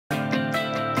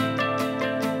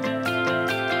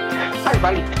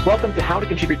everybody. Welcome to how to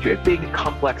contribute to a big,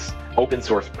 complex open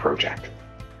source project.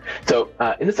 So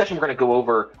in this session, we're going to go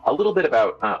over a little bit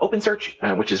about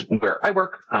OpenSearch, which is where I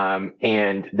work,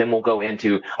 and then we'll go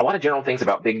into a lot of general things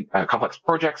about big, complex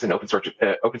projects, and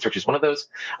OpenSearch is one of those.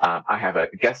 I have a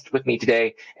guest with me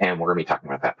today, and we're going to be talking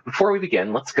about that. But before we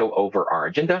begin, let's go over our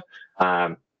agenda.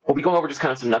 We'll be going over just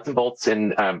kind of some nuts and bolts,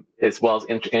 and as well as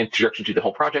introduction to the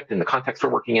whole project and the context we're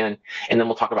working in, and then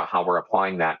we'll talk about how we're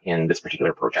applying that in this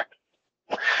particular project.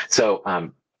 So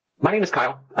my name is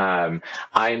Kyle.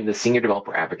 I'm the Senior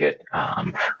Developer Advocate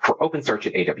for OpenSearch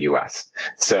at AWS.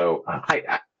 So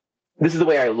this is the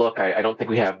way I look. I don't think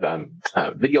we have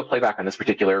video playback on this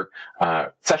particular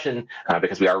session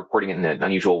because we are recording it in an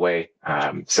unusual way.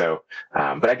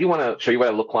 But I do want to show you what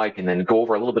I look like and then go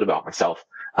over a little bit about myself.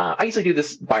 I usually do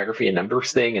this biography and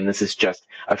numbers thing, and this is just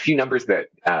a few numbers that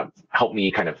help me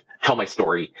kind of tell my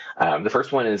story. The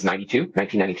first one is 92.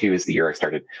 1992 is the year I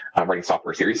started writing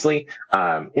software seriously.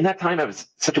 In that time, I was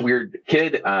such a weird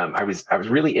kid. I was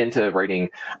really into writing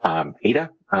Ada,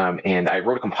 and I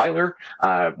wrote a compiler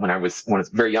when I was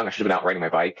very young. I should have been out riding my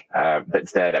bike, but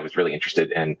instead I was really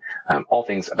interested in all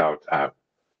things about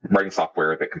writing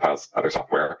software that compiles other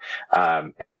software.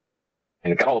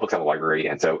 And got all the books out of the library.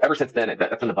 And so ever since then,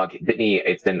 that's when the bug bit me.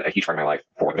 It's been a huge part of my life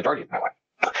for the majority of my life.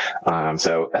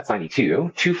 So that's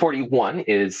 92. 241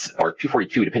 is, or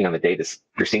 242, depending on the day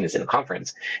you're seeing this in a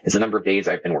conference, is the number of days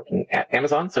I've been working at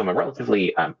Amazon. So I'm a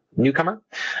relatively newcomer.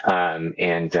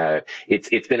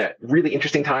 It's been a really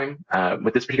interesting time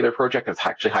with this particular project. I was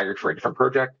actually hired for a different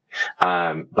project,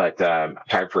 but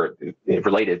hired for a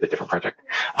related but different project.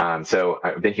 So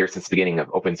I've been here since the beginning of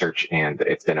OpenSearch, and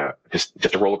it's been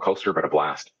just a roller coaster, but a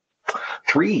blast.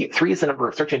 Three is the number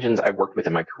of search engines I've worked with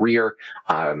in my career.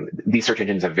 These search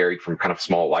engines have varied from kind of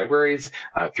small libraries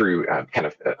through kind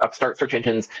of upstart search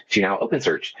engines to now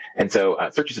OpenSearch. And so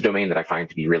search is a domain that I find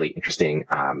to be really interesting.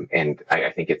 And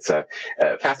I think it's a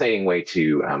fascinating way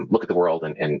to look at the world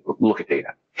and look at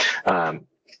data.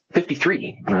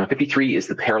 53 is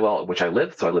the parallel at which I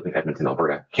live. So I live in Edmonton,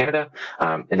 Alberta, Canada,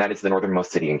 and that is the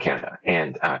northernmost city in Canada.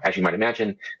 And as you might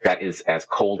imagine, that is as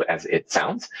cold as it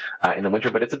sounds in the winter,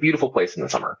 but it's a beautiful place in the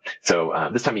summer. So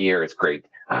this time of year is great.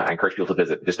 I encourage people to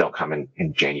visit. Just don't come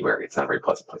in January. It's not a very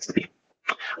pleasant place to be.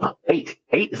 8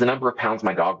 is the number of pounds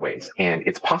my dog weighs. And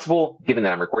it's possible, given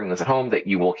that I'm recording this at home, that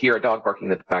you will hear a dog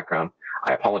barking in the background.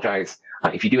 I apologize.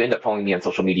 If you do end up following me on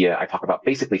social media, I talk about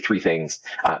basically three things: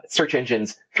 search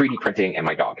engines, 3D printing, and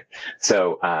my dog.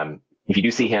 So if you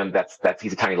do see him,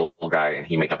 he's a tiny little guy, and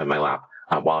he may jump in my lap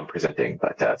while I'm presenting.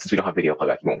 But since we don't have video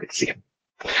playback, you won't get to see him.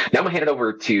 Now I'm going to hand it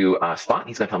over to Spot.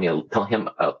 He's going to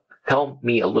tell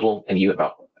me a little and you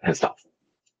about his stuff.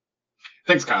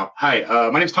 Thanks, Kyle. Hi,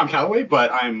 my name is Tom Calloway,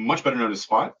 but I'm much better known as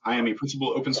Spot. I am a principal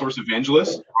open source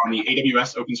evangelist on the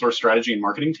AWS open source strategy and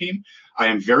marketing team. I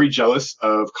am very jealous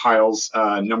of Kyle's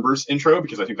numbers intro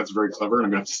because I think that's very clever, and I'm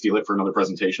going to have to steal it for another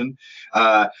presentation.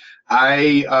 My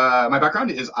background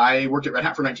is I worked at Red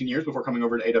Hat for 19 years before coming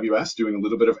over to AWS, doing a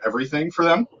little bit of everything for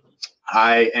them.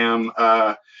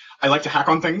 I like to hack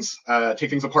on things, take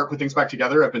things apart, put things back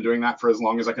together. I've been doing that for as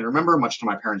long as I can remember, much to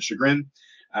my parents' chagrin.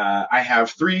 I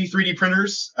have 3 3D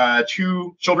printers,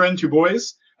 2 children, 2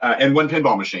 boys, and 1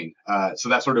 pinball machine. So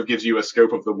that sort of gives you a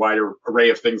scope of the wider array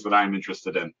of things that I'm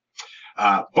interested in.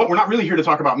 But we're not really here to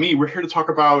talk about me. We're here to talk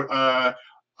about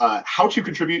how to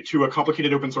contribute to a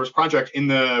complicated open source project in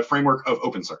the framework of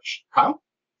OpenSearch. Kyle?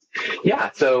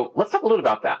 Yeah, so let's talk a little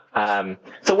about that.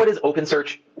 So what is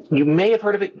OpenSearch? You may have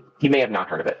heard of it, you may have not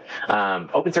heard of it.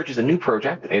 OpenSearch is a new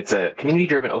project. It's a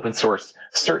community-driven open source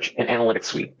search and analytics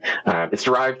suite. It's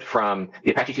derived from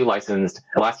the Apache 2 licensed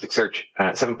Elasticsearch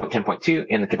 7.10.2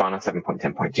 and the Kibana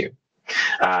 7.10.2.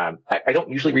 I don't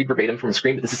usually read verbatim from the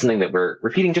screen, but this is something that we're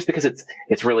repeating just because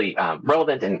it's really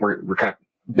relevant, and we're kind of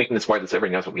making this widely so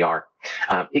everybody knows what we are.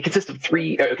 It consists of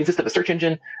a search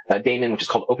engine, daemon, which is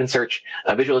called OpenSearch,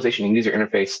 a visualization and user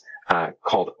interface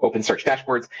called OpenSearch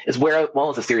Dashboards, as well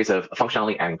as a series of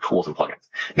functionality adding tools and plugins.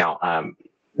 Now,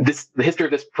 the history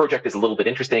of this project is a little bit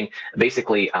interesting.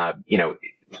 Basically,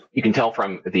 you can tell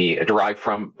from the derived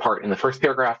from part in the first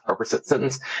paragraph or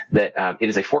sentence that it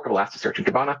is a fork of Elasticsearch and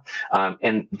Kibana,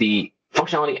 and the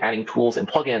functionality adding tools and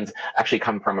plugins actually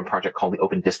come from a project called the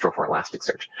Open Distro for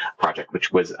Elasticsearch project,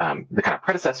 which was the kind of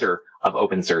predecessor of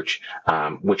OpenSearch,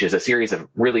 which is a series of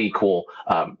really cool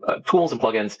tools and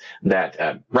plugins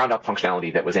that round up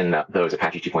functionality that was in those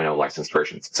Apache 2.0 licensed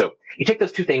versions. So you take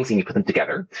those two things and you put them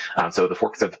together. So the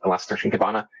forks of Elasticsearch and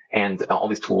Kibana and all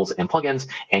these tools and plugins,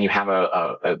 and you have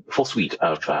a full suite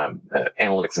of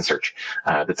analytics and search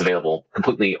that's available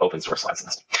completely open source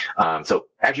licensed. So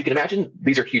as you can imagine,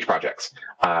 these are huge projects.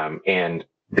 And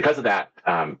because of that,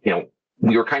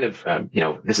 we were kind of,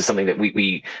 this is something that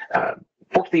we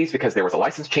forked these because there was a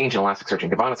license change in Elasticsearch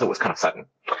and Kibana, so it was kind of sudden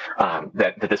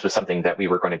that this was something that we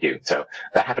were going to do. So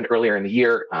that happened earlier in the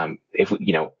year. If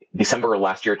December of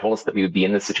last year told us that we would be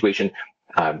in this situation,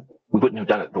 we wouldn't have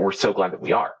done it, but we're so glad that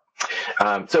we are.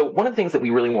 So one of the things that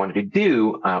we really wanted to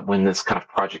do when this kind of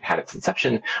project had its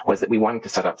inception was that we wanted to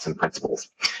set up some principles.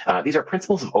 These are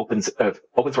principles of open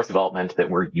source development that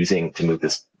we're using to move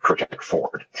this project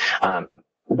forward.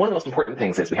 One of the most important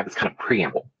things is we have this kind of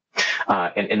preamble,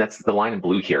 and that's the line in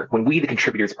blue here. When we, the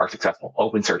contributors, are successful,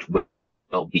 OpenSearch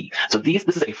will be. So this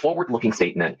is a forward-looking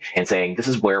statement and saying this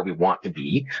is where we want to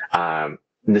be. And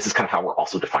this is kind of how we're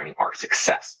also defining our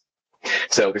success.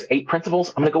 So there's 8 principles.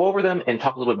 I'm going to go over them and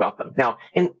talk a little bit about them. Now,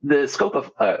 in the scope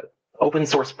of open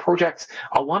source projects,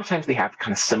 a lot of times they have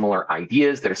kind of similar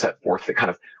ideas that are set forth that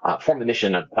kind of form the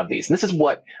mission of these. And this is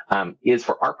what is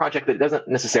for our project, but it doesn't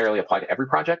necessarily apply to every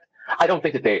project. I don't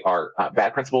think that they are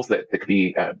bad principles that could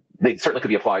be, they certainly could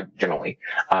be applied generally.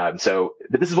 But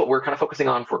this is what we're kind of focusing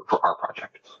on for our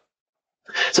project.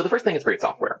 So the first thing is great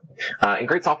software. And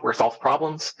great software solves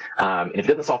problems. And if it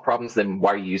doesn't solve problems, then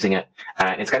why are you using it?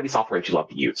 And it's got to be software that you love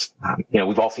to use.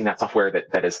 We've all seen that software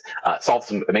that has solved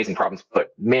some amazing problems,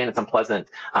 but man, it's unpleasant.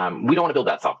 We don't want to build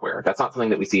that software. That's not something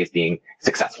that we see as being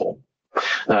successful.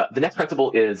 The next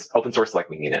principle is open source like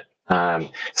we mean it.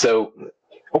 So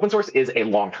open source is a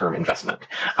long-term investment,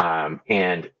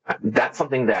 and that's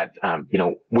something that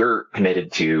we're committed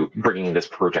to bringing this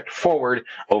project forward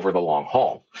over the long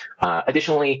haul.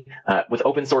 Additionally, with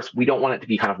open source, we don't want it to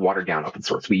be kind of watered down open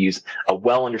source. We use a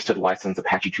well-understood license,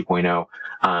 Apache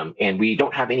 2.0, and we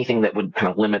don't have anything that would kind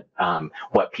of limit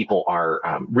what people are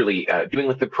really doing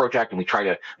with the project, and we try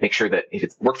to make sure that if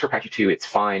it works for Apache 2, it's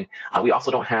fine. We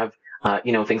also don't have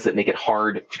things that make it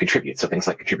hard to contribute. So things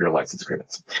like contributor license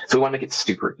agreements. So we want to make it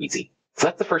super easy. So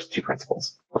that's the first 2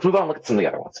 principles. Let's move on and look at some of the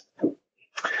other ones.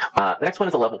 The next one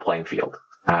is a level playing field.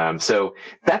 So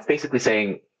that's basically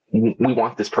saying we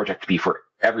want this project to be for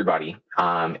everybody.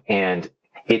 And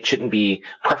it shouldn't be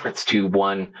preference to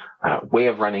one way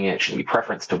of running it. It shouldn't be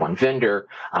preference to one vendor.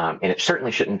 And it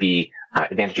certainly shouldn't be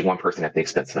advantaging one person at the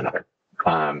expense of another.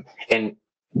 And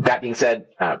that being said,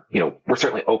 we're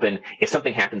certainly open if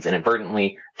something happens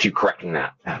inadvertently to correcting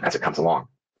that as it comes along.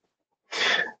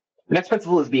 The next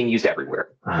principle is being used everywhere.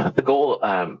 The goal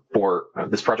for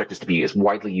this project is to be as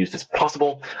widely used as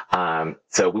possible.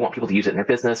 So we want people to use it in their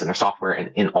business and their software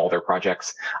and in all their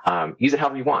projects. Use it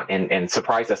however you want and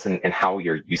surprise us in how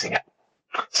you're using it.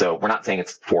 So we're not saying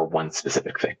it's for one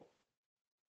specific thing.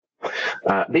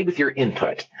 Maybe with your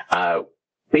input.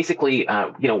 Basically,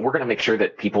 we're going to make sure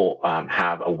that people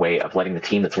have a way of letting the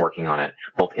team that's working on it,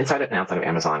 both inside and outside of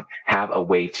Amazon, have a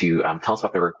way to tell us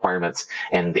about their requirements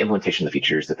and the implementation of the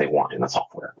features that they want in the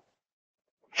software.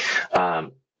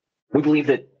 We believe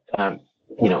that,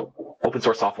 open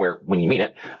source software, when you mean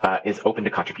it, is open to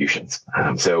contributions.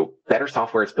 So better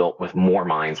software is built with more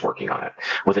minds working on it,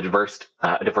 with a diverse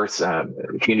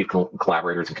community of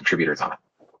collaborators and contributors on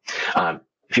it.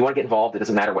 If you want to get involved, it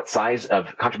doesn't matter what size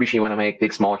of contribution you want to make,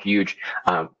 big, small, huge.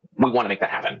 We want to make that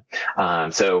happen.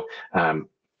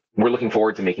 We're looking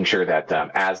forward to making sure that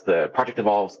as the project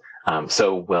evolves,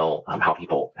 so will how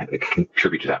people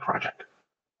contribute to that project.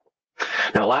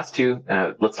 Now, the last 2,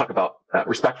 let's talk about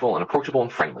respectful and approachable and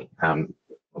friendly.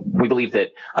 We believe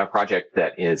that a project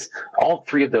that is all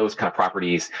 3 of those kind of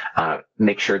properties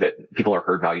make sure that people are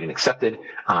heard, valued, and accepted,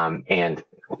 and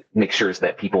make sure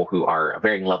that people who are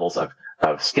varying levels of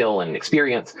skill and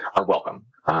experience are welcome.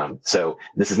 So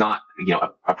this is not,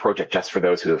 a project just for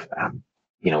those who have,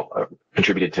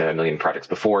 contributed to a million projects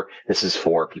before. This is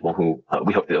for people who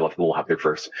we hope that a lot of people will have their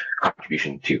first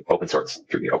contribution to open source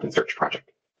through the OpenSearch project.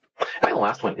 And the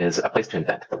last one is a place to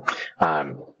invent.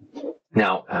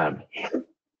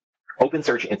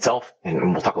 OpenSearch itself,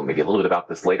 and we'll talk maybe a little bit about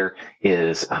this later,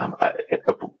 is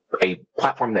a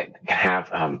platform that can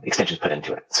have extensions put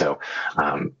into it. So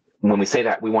when we say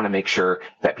that, we want to make sure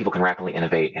that people can rapidly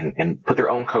innovate and put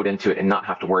their own code into it and not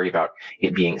have to worry about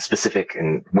it being specific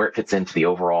and where it fits into the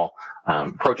overall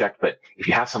project. But if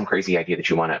you have some crazy idea that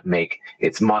you want to make,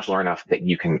 it's modular enough that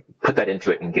you can put that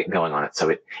into it and get going on it.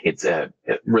 So it's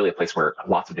really a place where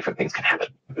lots of different things can happen.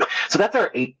 So that's our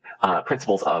 8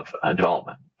 principles of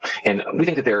development. And we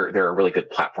think that they're a really good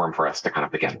platform for us to kind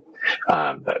of begin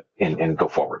and go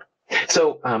forward.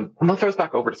 So I'm going to throw this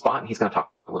back over to Spot, and he's going to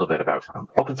talk a little bit about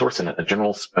open source in a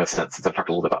general sense, since I've talked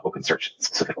a little bit about OpenSearch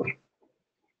specifically.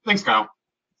 Thanks, Kyle.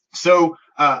 So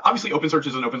obviously, OpenSearch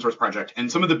is an open source project, and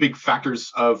some of the big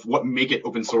factors of what make it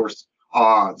open source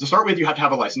To start with, you have to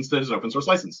have a license that is an open source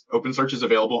license. OpenSearch is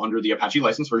available under the Apache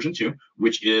license version 2,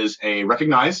 which is a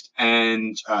recognized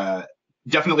and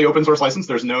definitely open source license.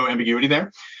 There's no ambiguity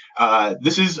there.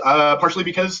 This is partially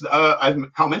because, as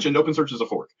Kyle mentioned, OpenSearch is a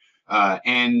fork.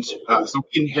 So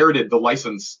we inherited the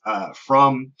license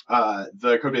from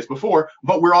the codebase before,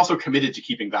 but we're also committed to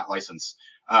keeping that license.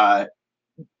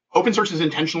 OpenSearch is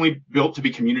intentionally built to be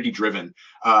community driven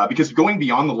because going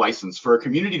beyond the license, for a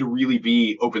community to really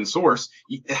be open source,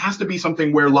 it has to be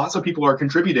something where lots of people are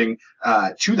contributing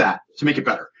to that to make it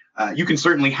better. You can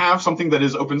certainly have something that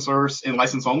is open source in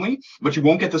license only, but you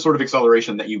won't get the sort of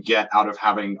acceleration that you get out of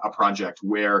having a project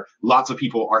where lots of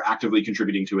people are actively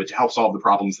contributing to it to help solve the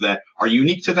problems that are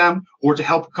unique to them, or to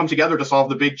help come together to solve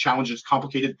the big challenges,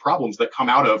 complicated problems that come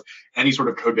out of any sort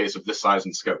of code base of this size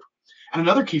and scope. And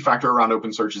another key factor around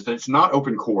OpenSearch is that it's not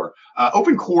open core.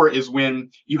 Open core is when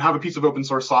you have a piece of open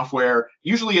source software,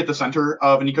 usually at the center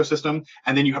of an ecosystem,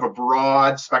 and then you have a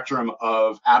broad spectrum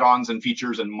of add-ons and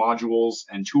features and modules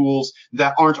and tools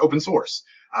that aren't open source.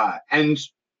 And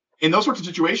in those sorts of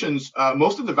situations,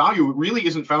 most of the value really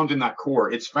isn't found in that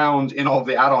core. It's found in all of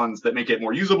the add-ons that make it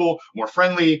more usable, more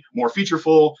friendly, more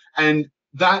featureful, and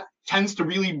that tends to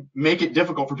really make it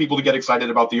difficult for people to get excited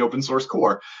about the open source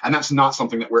core. And that's not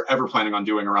something that we're ever planning on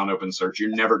doing around OpenSearch.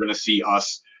 You're never going to see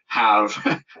us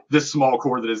have this small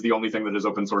core that is the only thing that is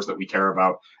open source that we care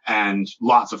about, and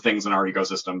lots of things in our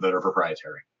ecosystem that are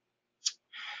proprietary.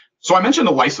 So I mentioned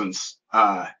a license,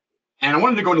 and I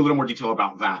wanted to go into a little more detail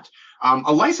about that.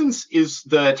 A license is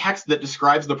the text that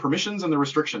describes the permissions and the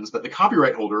restrictions that the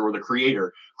copyright holder or the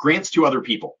creator grants to other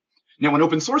people. Now, an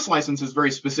open source license is very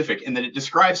specific in that it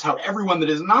describes how everyone that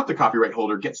is not the copyright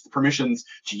holder gets the permissions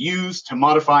to use, to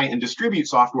modify, and distribute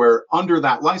software under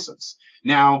that license.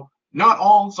 Now, not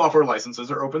all software licenses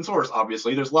are open source,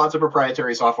 obviously. There's lots of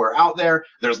proprietary software out there.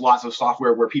 There's lots of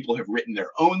software where people have written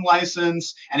their own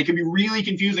license, and it can be really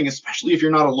confusing, especially if you're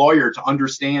not a lawyer, to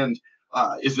understand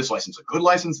is this license a good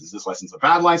license? Is this license a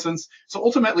bad license? So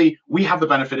ultimately, we have the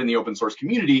benefit in the open source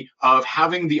community of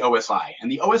having the OSI,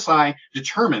 and the OSI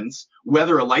determines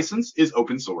whether a license is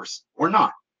open source or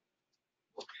not.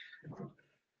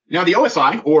 Now, the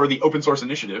OSI, or the Open Source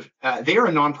Initiative, they are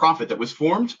a nonprofit that was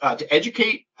formed to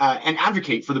educate and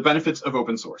advocate for the benefits of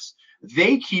open source.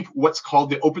 They keep what's called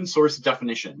the open source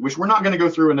definition, which we're not going to go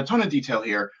through in a ton of detail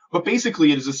here, but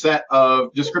basically it is a set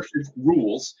of descriptive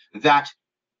rules that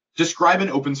describe an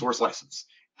open source license.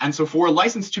 And so for a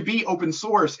license to be open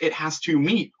source, it has to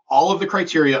meet all of the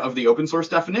criteria of the open source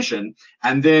definition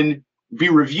and then be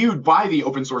reviewed by the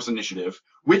Open Source Initiative,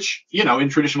 which, you know, in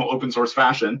traditional open source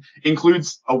fashion,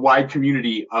 includes a wide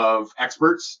community of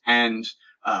experts and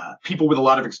people with a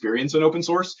lot of experience in open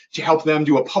source to help them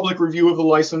do a public review of the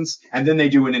license, and then they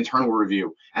do an internal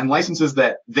review. And licenses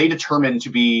that they determine to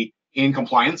be in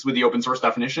compliance with the open source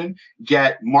definition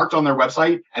get marked on their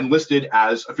website and listed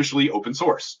as officially open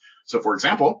source. So for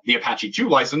example, the Apache 2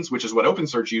 license, which is what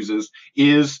OpenSearch uses,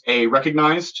 is a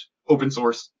recognized open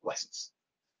source license.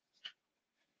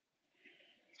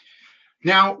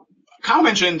 Now, Kyle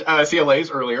mentioned CLAs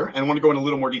earlier, and I want to go into a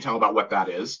little more detail about what that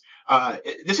is.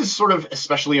 This is sort of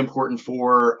especially important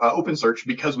for OpenSearch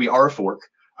because we are a fork,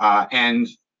 and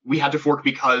we had to fork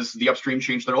because the upstream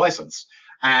changed their license.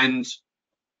 And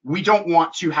we don't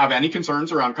want to have any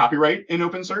concerns around copyright in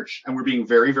OpenSearch, and we're being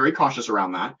very, very cautious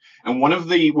around that. And one of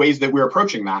the ways that we're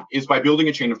approaching that is by building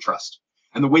a chain of trust.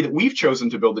 And the way that we've chosen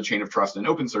to build the chain of trust in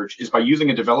OpenSearch is by using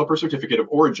a developer certificate of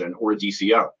origin, or a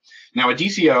DCO. Now, a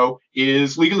DCO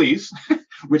is legalese,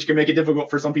 which can make it difficult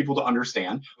for some people to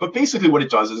understand. But basically what it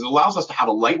does is it allows us to have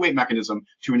a lightweight mechanism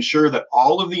to ensure that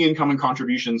all of the incoming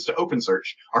contributions to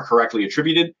OpenSearch are correctly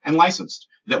attributed and licensed,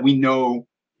 that we know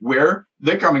where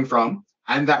they're coming from,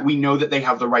 and that we know that they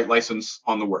have the right license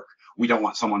on the work. We don't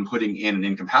want someone putting in an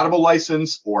incompatible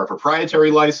license or a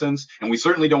proprietary license, and we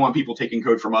certainly don't want people taking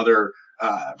code from other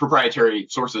proprietary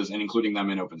sources and including them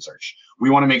in OpenSearch. We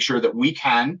want to make sure that we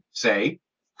can say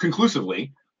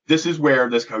conclusively, this is where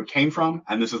this code came from,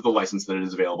 and this is the license that it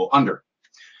is available under.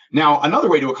 Now, another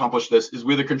way to accomplish this is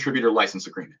with a contributor license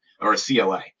agreement, or a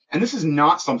CLA. And this is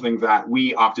not something that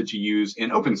we opted to use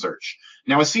in OpenSearch.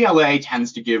 Now, a CLA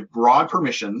tends to give broad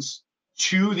permissions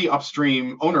to the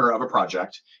upstream owner of a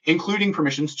project, including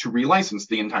permissions to relicense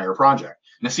the entire project.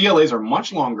 Now, CLAs are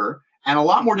much longer and a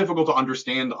lot more difficult to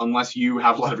understand unless you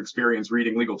have a lot of experience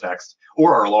reading legal text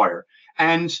or are a lawyer.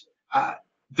 And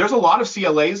there's a lot of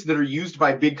CLAs that are used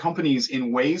by big companies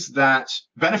in ways that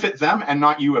benefit them and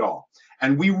not you at all.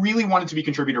 And we really wanted to be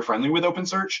contributor friendly with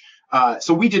OpenSearch,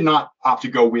 so we did not opt to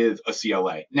go with a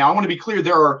CLA. Now, I want to be clear,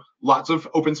 there are lots of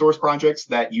open source projects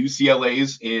that use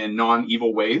CLAs in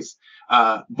non-evil ways.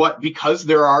 But because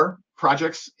there are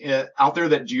projects out there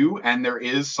that do, and there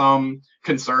is some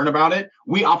concern about it,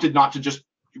 we opted not to just,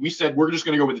 we said we're just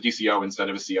going to go with a DCO instead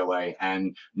of a CLA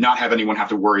and not have anyone have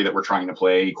to worry that we're trying to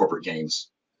play corporate games.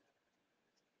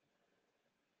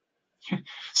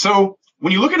 So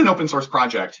when you look at an open source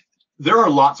project, there are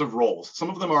lots of roles. Some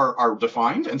of them are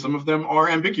defined and some of them are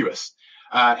ambiguous.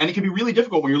 And it can be really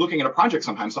difficult when you're looking at a project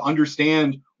sometimes to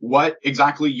understand what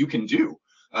exactly you can do.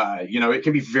 It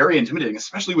can be very intimidating,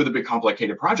 especially with a big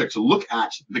complicated project, to look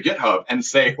at the GitHub and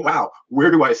say, wow,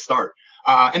 where do I start?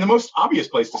 And the most obvious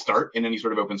place to start in any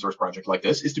sort of open source project like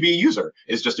this is to be a user,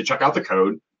 is just to check out the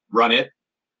code, run it,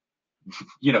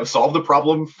 solve the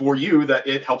problem for you that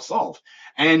it helps solve.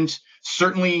 And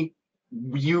certainly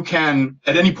you can,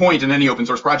 at any point in any open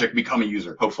source project, become a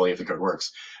user, hopefully, if the code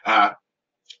works.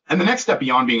 And the next step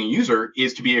beyond being a user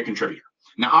is to be a contributor.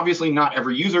 Now, obviously, not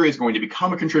every user is going to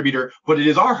become a contributor, but it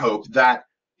is our hope that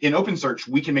in OpenSearch,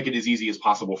 we can make it as easy as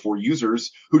possible for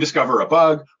users who discover a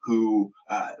bug, who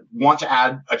want to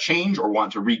add a change or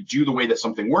want to redo the way that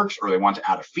something works, or they want to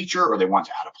add a feature, or they want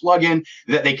to add a plugin,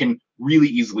 that they can really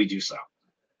easily do so.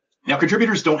 Now,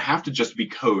 contributors don't have to just be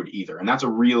code either, and that's a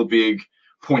real big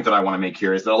point that I want to make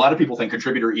here, is that a lot of people think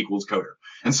contributor equals coder.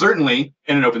 And certainly,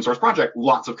 in an open source project,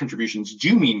 lots of contributions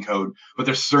do mean code, but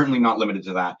they're certainly not limited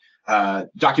to that.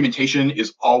 Documentation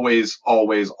is always,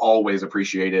 always, always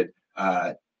appreciated.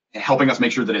 Helping us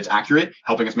make sure that it's accurate,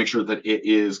 helping us make sure that it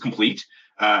is complete,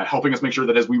 helping us make sure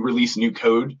that as we release new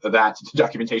code, that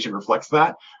documentation reflects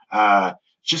that.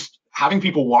 Just having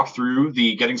people walk through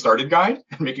the getting started guide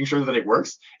and making sure that it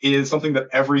works is something that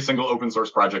every single open source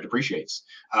project appreciates.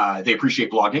 They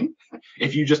appreciate blogging.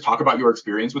 If you just talk about your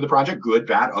experience with the project, good,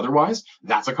 bad, otherwise,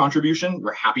 that's a contribution.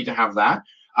 We're happy to have that.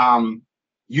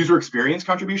 User experience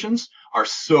contributions are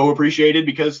so appreciated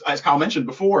because, as Kyle mentioned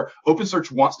before,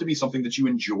 OpenSearch wants to be something that you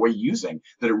enjoy using,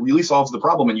 that it really solves the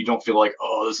problem and you don't feel like,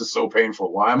 oh, this is so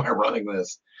painful. Why am I running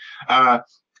this? And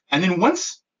then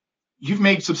once you've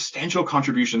made substantial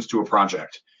contributions to a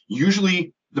project,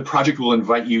 usually the project will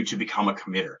invite you to become a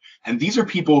committer. And these are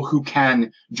people who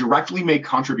can directly make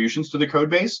contributions to the code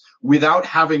base without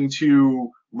having to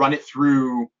run it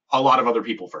through a lot of other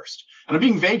people first. And I'm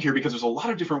being vague here because there's a lot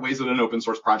of different ways that an open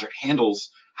source project handles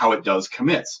how it does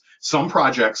commits. Some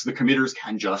projects, the committers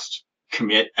can just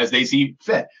commit as they see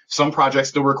fit. Some projects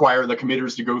still require the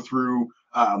committers to go through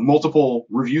multiple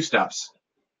review steps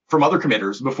from other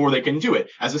committers before they can do it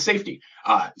as a safety.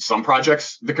 Some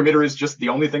projects, the committer is just the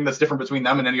only thing that's different between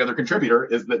them and any other contributor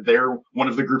is that they're one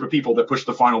of the group of people that push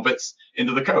the final bits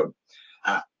into the code.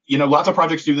 Lots of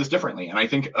projects do this differently. And I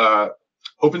think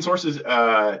open source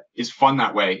is fun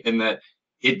that way, in that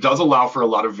it does allow for a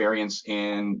lot of variance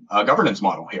in a governance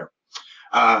model here.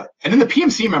 And then the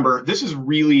PMC member,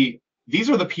 these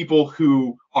are the people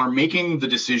who are making the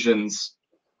decisions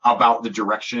about the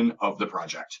direction of the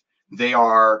project. They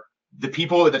are the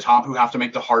people at the top who have to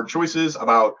make the hard choices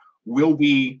about, will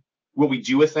we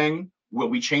do a thing? Will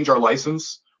we change our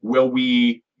license? Will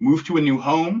we move to a new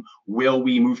home? Will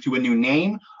we move to a new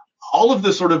name? All of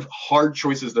the sort of hard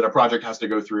choices that a project has to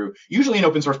go through. Usually an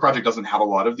open source project doesn't have a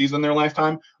lot of these in their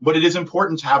lifetime, but it is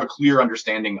important to have a clear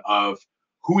understanding of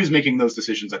who is making those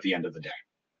decisions at the end of the day.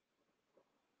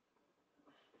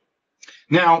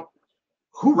 Now,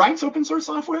 who writes open source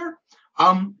software?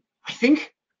 I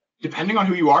think depending on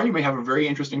who you are, you may have a very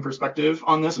interesting perspective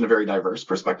on this and a very diverse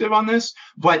perspective on this,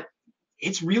 but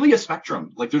it's really a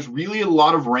spectrum. Like, there's really a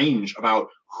lot of range about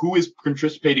who is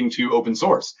contributing to open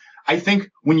source. I think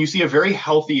when you see a very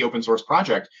healthy open source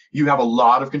project, you have a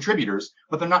lot of contributors,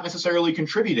 but they're not necessarily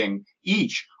contributing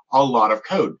each a lot of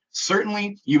code.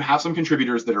 Certainly, you have some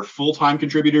contributors that are full-time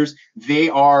contributors. They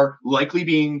are likely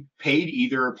being paid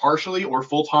either partially or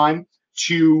full-time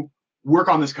to work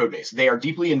on this code base. They are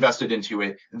deeply invested into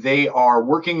it. They are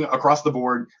working across the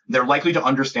board. They're likely to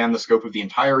understand the scope of the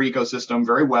entire ecosystem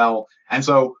very well. And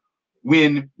so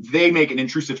when they make an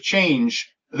intrusive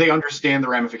change, they understand the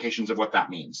ramifications of what that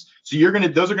means. So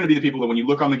those are going to be the people that when you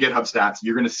look on the GitHub stats,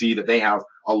 you're going to see that they have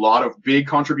a lot of big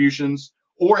contributions,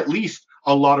 or at least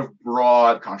a lot of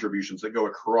broad contributions that go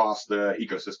across the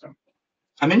ecosystem.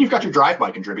 And then you've got your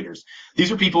drive-by contributors.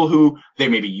 These are people who, they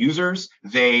may be users,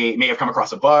 they may have come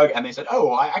across a bug and they said,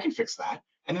 oh, I can fix that.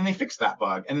 And then they fixed that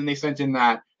bug. And then they sent in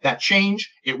that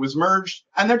change, it was merged,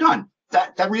 and they're done.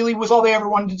 That really was all they ever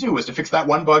wanted to do, was to fix that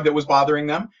one bug that was bothering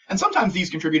them. And sometimes these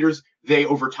contributors, they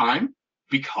over time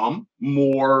become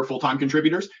more full-time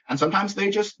contributors. And sometimes they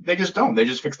just don't. They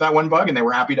just fix that one bug and they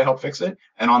were happy to help fix it,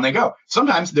 and on they go.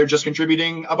 Sometimes they're just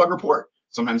contributing a bug report.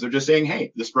 Sometimes they're just saying,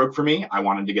 hey, this broke for me. I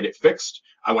wanted to get it fixed.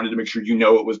 I wanted to make sure you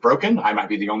know it was broken. I might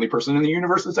be the only person in the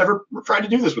universe that's ever tried to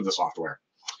do this with the software.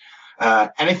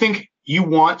 And I think you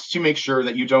want to make sure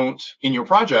that you don't, in your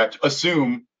project,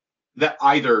 assume that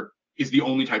either is the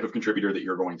only type of contributor that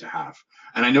you're going to have.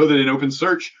 And I know that in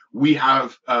OpenSearch, we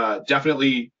have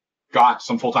definitely got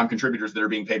some full-time contributors that are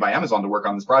being paid by Amazon to work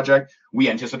on this project. We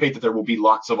anticipate that there will be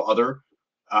lots of other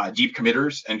deep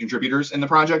committers and contributors in the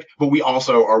project, but we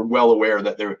also are well aware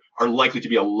that there are likely to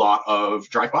be a lot of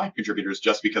drive-by contributors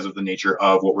just because of the nature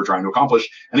of what we're trying to accomplish.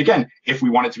 And again, if we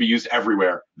want it to be used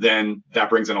everywhere, then that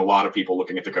brings in a lot of people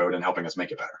looking at the code and helping us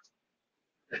make it better.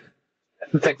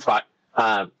 Thanks, Spot.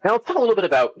 Now let's talk a little bit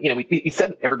about, we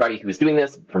said everybody who is doing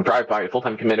this, from drive-by to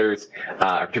full-time committers,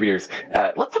 contributors.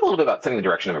 Let's talk a little bit about setting the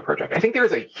direction of a project. I think there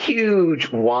is a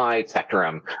huge, wide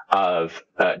spectrum of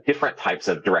different types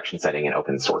of direction setting in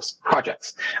open source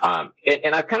projects.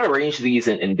 And I've kind of arranged these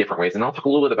in different ways, and I'll talk a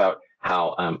little bit about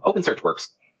how OpenSearch works.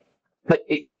 But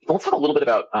let's talk a little bit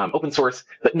about open source,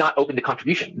 but not open to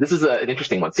contribution. This is an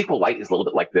interesting one. SQLite is a little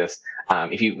bit like this.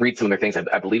 If you read some of their things,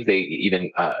 I believe they even,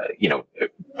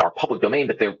 are public domain,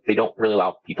 but they don't really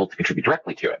allow people to contribute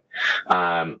directly to it.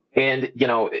 And,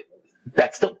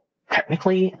 that's still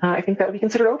technically, I think that would be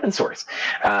considered open source.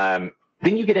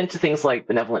 Then you get into things like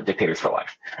benevolent dictators for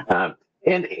life.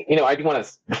 And, I do want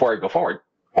to, before I go forward,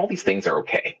 all these things are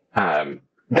okay.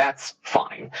 That's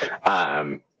fine.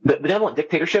 The benevolent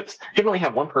dictatorships generally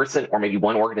have one person or maybe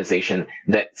one organization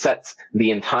that sets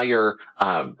the entire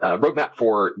roadmap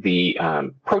for the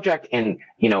project. And,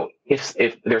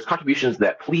 if there's contributions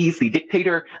that please the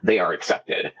dictator, they are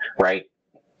accepted, right?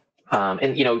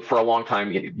 And, for a long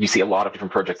time, you see a lot of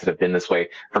different projects that have been this way.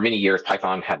 For many years,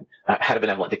 Python had a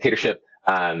benevolent dictatorship.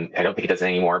 I don't think it does it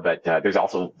anymore, but there's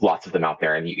also lots of them out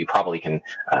there, and you probably can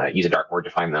use a dark word to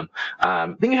find them.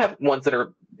 Then you have ones that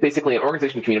are basically an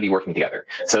organization community working together.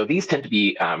 So these tend to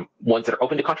be ones that are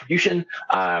open to contribution,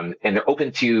 and they're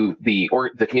open to the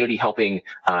community helping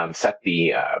set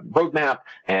the roadmap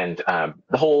and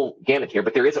the whole gamut here.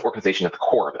 But there is an organization at the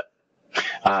core of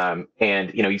it.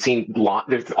 And you've seen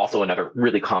there's also another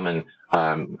really common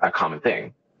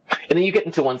thing. And then you get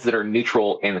into ones that are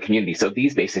neutral in the community. So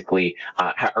these basically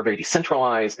are very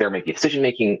decentralized. There may be a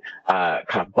decision-making kind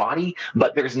of body,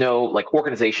 but there's no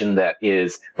organization that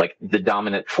is the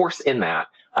dominant force in that.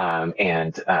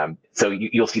 So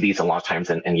you'll see these a lot of times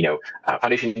in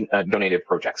foundation donated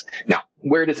projects. Now,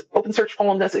 where does OpenSearch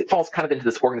fall in this? It falls kind of into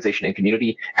this organization and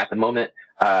community at the moment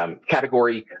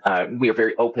category. We are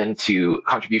very open to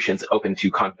contributions, open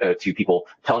to people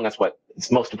telling us what is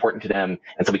most important to them,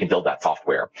 and so we can build that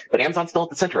software. But Amazon's still at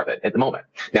the center of it at the moment.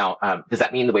 Now, does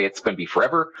that mean the way it's going to be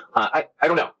forever? I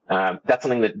don't know. That's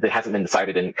something that hasn't been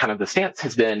decided, and kind of the stance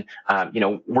has been,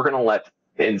 we're going to let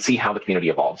and see how the community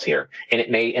evolves here. And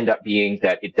it may end up being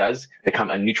that it does become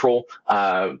a neutral,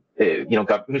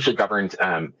 mutually governed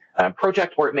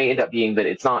project, or it may end up being that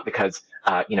it's not because,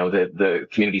 the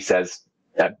community says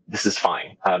that this is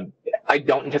fine. I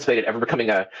don't anticipate it ever becoming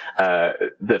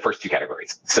the first two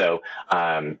categories. So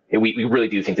we really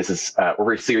do think this is, we're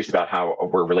very serious about how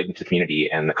we're relating to the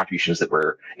community and the contributions that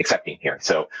we're accepting here.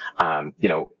 So,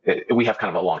 we have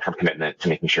kind of a long-term commitment to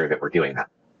making sure that we're doing that.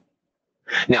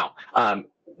 Now,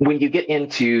 when you get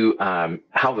into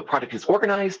how the project is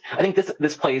organized, I think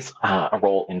this plays a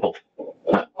role in both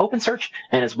OpenSearch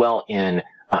and as well in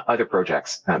other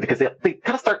projects, because they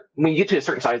kind of start, when you get to a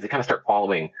certain size, they kind of start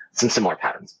following some similar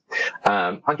patterns.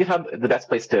 On GitHub, the best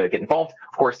place to get involved,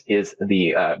 of course, is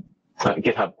the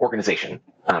GitHub organization.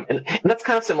 And that's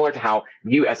kind of similar to how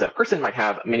you as a person might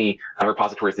have many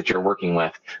repositories that you're working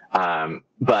with,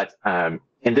 but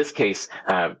in this case,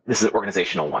 this is an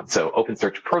organizational one. So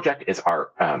OpenSearch project is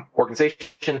our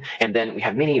organization, and then we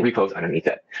have many repos underneath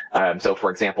it. So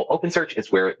for example, OpenSearch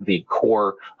is where the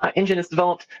core engine is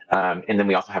developed, and then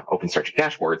we also have OpenSearch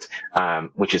dashboards,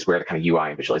 which is where the kind of UI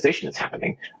and visualization is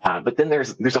happening. But then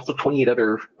there's also 28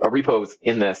 other repos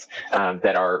in this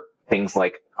that are things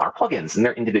like our plugins, and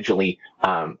they're individually,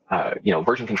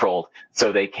 version controlled,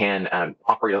 so they can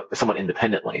operate somewhat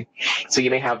independently. So you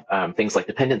may have things like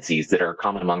dependencies that are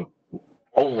common among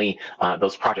only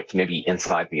those projects maybe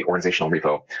inside the organizational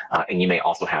repo. And you may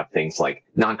also have things like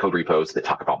non-code repos that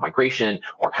talk about migration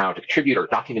or how to contribute or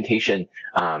documentation.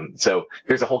 So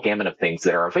there's a whole gamut of things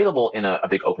that are available in a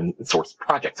big open source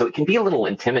project. So it can be a little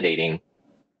intimidating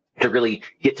to really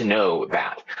get to know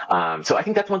that. So I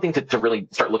think that's one thing to really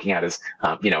start looking at is,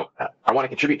 I want to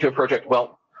contribute to a project.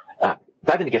 Well,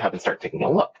 dive into GitHub and start taking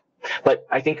a look. But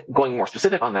I think going more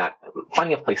specific on that,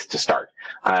 finding a place to start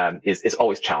is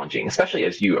always challenging, especially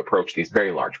as you approach these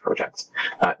very large projects.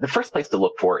 The first place to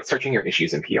look for is searching your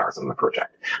issues and PRs on the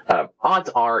project. Odds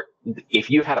are, if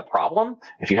you had a problem,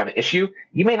 if you have an issue,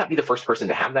 you may not be the first person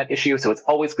to have that issue. So it's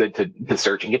always good to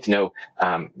search and get to know,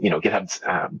 GitHub's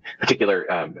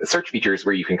particular search features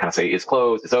where you can kind of say is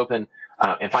closed, is open,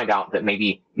 and find out that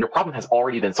maybe your problem has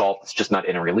already been solved. It's just not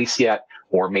in a release yet,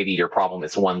 or maybe your problem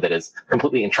is one that is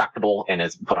completely intractable and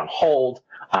is put on hold,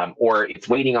 or it's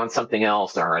waiting on something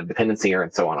else or a dependency, or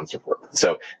and so on and so forth.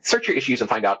 So search your issues and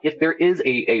find out if there is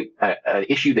a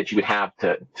issue that you would have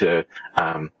to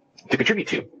contribute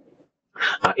to.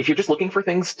 If you're just looking for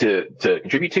things to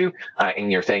contribute to,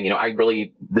 and you're saying, I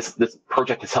really, this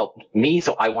project has helped me,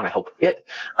 so I want to help it,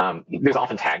 there's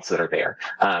often tags that are there.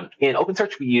 In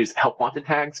OpenSearch, we use help wanted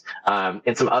tags,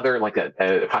 and some other, like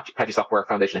Apache Software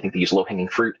Foundation, I think they use low-hanging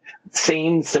fruit.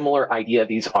 Similar idea.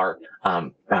 These are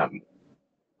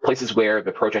places where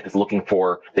the project is looking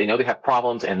for, they know they have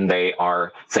problems, and they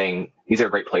are saying, these are a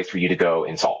great place for you to go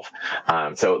and solve.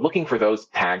 So looking for those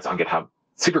tags on GitHub,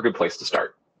 super good place to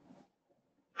start.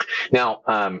 Now,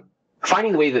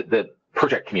 finding the way that the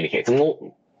project communicates, and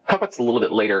we'll talk about this a little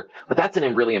bit later, but that's in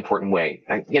a really important way.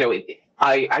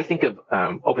 I think of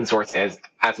open source as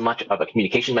much of a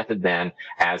communication method than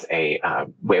as a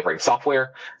way of writing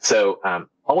software. So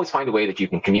always find a way that you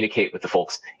can communicate with the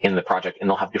folks in the project, and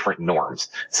they'll have different norms.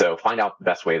 So find out the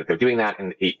best way that they're doing that,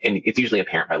 and it's usually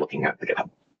apparent by looking at the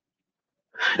GitHub.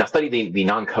 Now, study the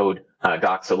non-code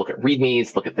docs, so look at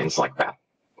READMEs, look at things like that.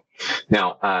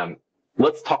 Now,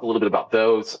 let's talk a little bit about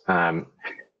those.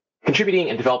 Contributing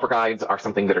and developer guides are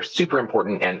something that are super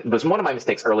important, and it was one of my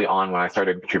mistakes early on when I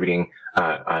started contributing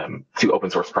to open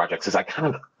source projects. Is I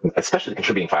kind of, especially the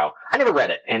contributing file, I never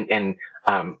read it, and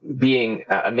being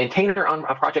a maintainer on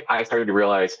a project, I started to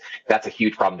realize that's a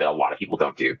huge problem that a lot of people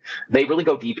don't do. They really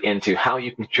go deep into how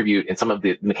you contribute in some of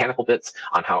the mechanical bits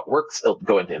on how it works. It'll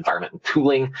go into environment and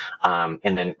tooling,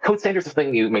 and then code standards is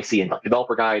something you may see in like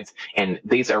developer guides, and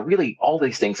these are really all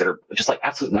these things that are just like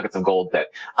absolute nuggets of gold that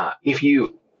if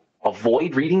you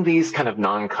avoid reading these kind of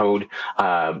non-code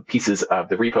pieces of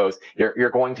the repos, you're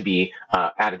going to be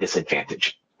at a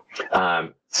disadvantage.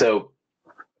 So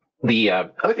the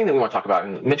other thing that we want to talk about,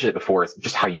 and I mentioned it before, is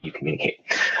just how you communicate.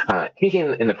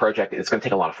 Communicating in the project is going to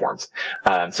take a lot of forms.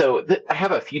 So I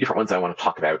have a few different ones I want to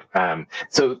talk about.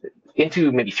 So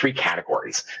into maybe three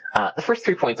categories. The first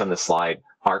 3 points on this slide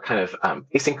are kind of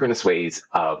asynchronous ways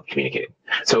of communicating.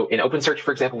 So in OpenSearch,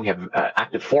 for example, we have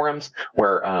active forums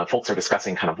where folks are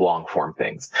discussing kind of long form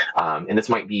things. And this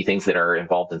might be things that are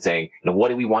involved in saying, what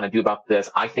do we want to do about this?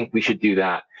 I think we should do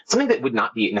that. Something that would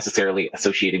not be necessarily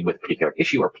associated with a particular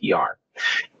issue or PR.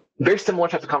 Very similar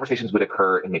types of conversations would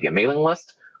occur in maybe a mailing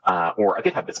list or a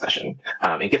GitHub discussion.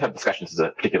 And GitHub discussions is a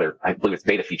particular, I believe it's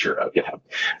beta feature of GitHub.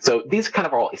 So these kind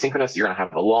of are all asynchronous. You're going to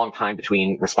have a long time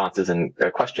between responses and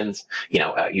questions,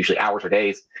 usually hours or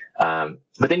days. But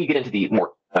then you get into the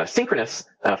more synchronous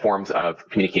forms of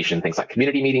communication, things like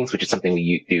community meetings, which is something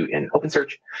we do in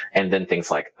OpenSearch, and then things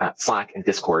like Slack and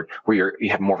Discord, where you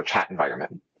have more of a chat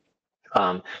environment.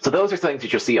 So those are things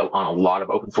that you'll see on a lot of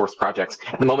open source projects.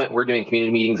 At the moment, we're doing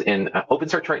community meetings in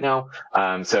OpenSearch right now.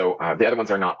 So the other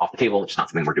ones are not off the table. It's not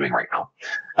something we're doing right now.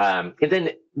 And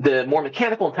then the more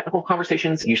mechanical and technical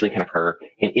conversations usually can occur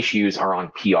in issues or on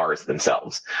PRs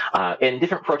themselves. And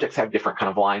different projects have different kind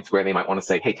of lines where they might want to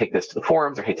say, hey, take this to the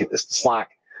forums, or hey, take this to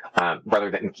Slack. Rather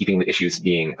than keeping the issues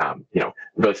being,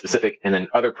 really specific. And then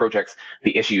other projects,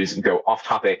 the issues go off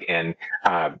topic and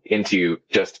into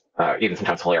just even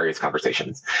sometimes hilarious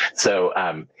conversations. So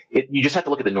you just have to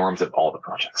look at the norms of all the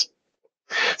projects.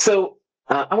 So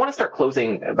I want to start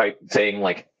closing by saying,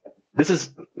 this is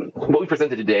what we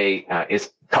presented today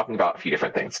is talking about a few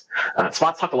different things.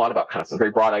 Spot's talked a lot about kind of some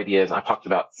very broad ideas. I've talked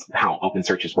about how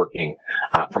OpenSearch is working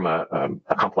from a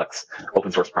complex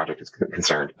open source project is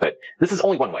concerned. But this is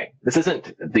only one way. This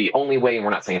isn't the only way, and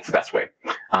we're not saying it's the best way.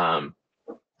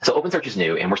 So OpenSearch is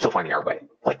new, and we're still finding our way.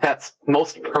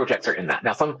 Most projects are in that.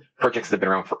 Now, some projects that have been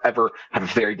around forever have a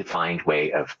very defined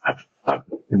way of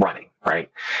running, right?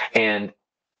 And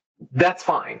that's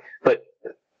fine. But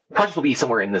projects will be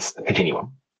somewhere in this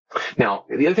continuum. Now,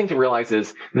 the other thing to realize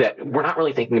is that we're not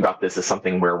really thinking about this as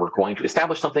something where we're going to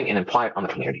establish something and apply it on the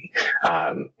community.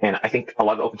 And I think a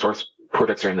lot of open source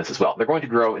projects are in this as well. They're going to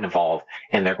grow and evolve,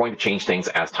 and they're going to change things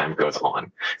as time goes on.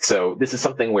 So this is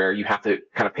something where you have to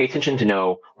kind of pay attention to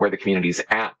know where the community is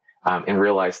at and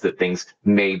realize that things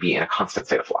may be in a constant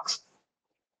state of flux.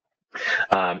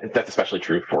 That's especially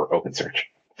true for OpenSearch.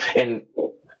 And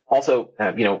also,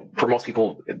 for most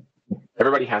people,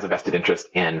 everybody has a vested interest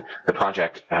in the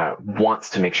project, wants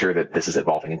to make sure that this is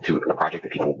evolving into a project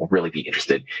that people will really be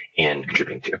interested in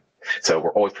contributing to. So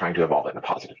we're always trying to evolve it in a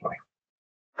positive way.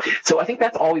 So I think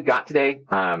that's all we've got today.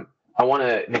 I want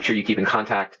to make sure you keep in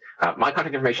contact. My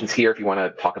contact information is here if you want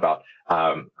to talk about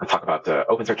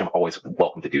OpenSearch. I'm always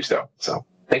welcome to do so. So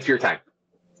thanks for your time.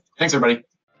 Thanks, everybody.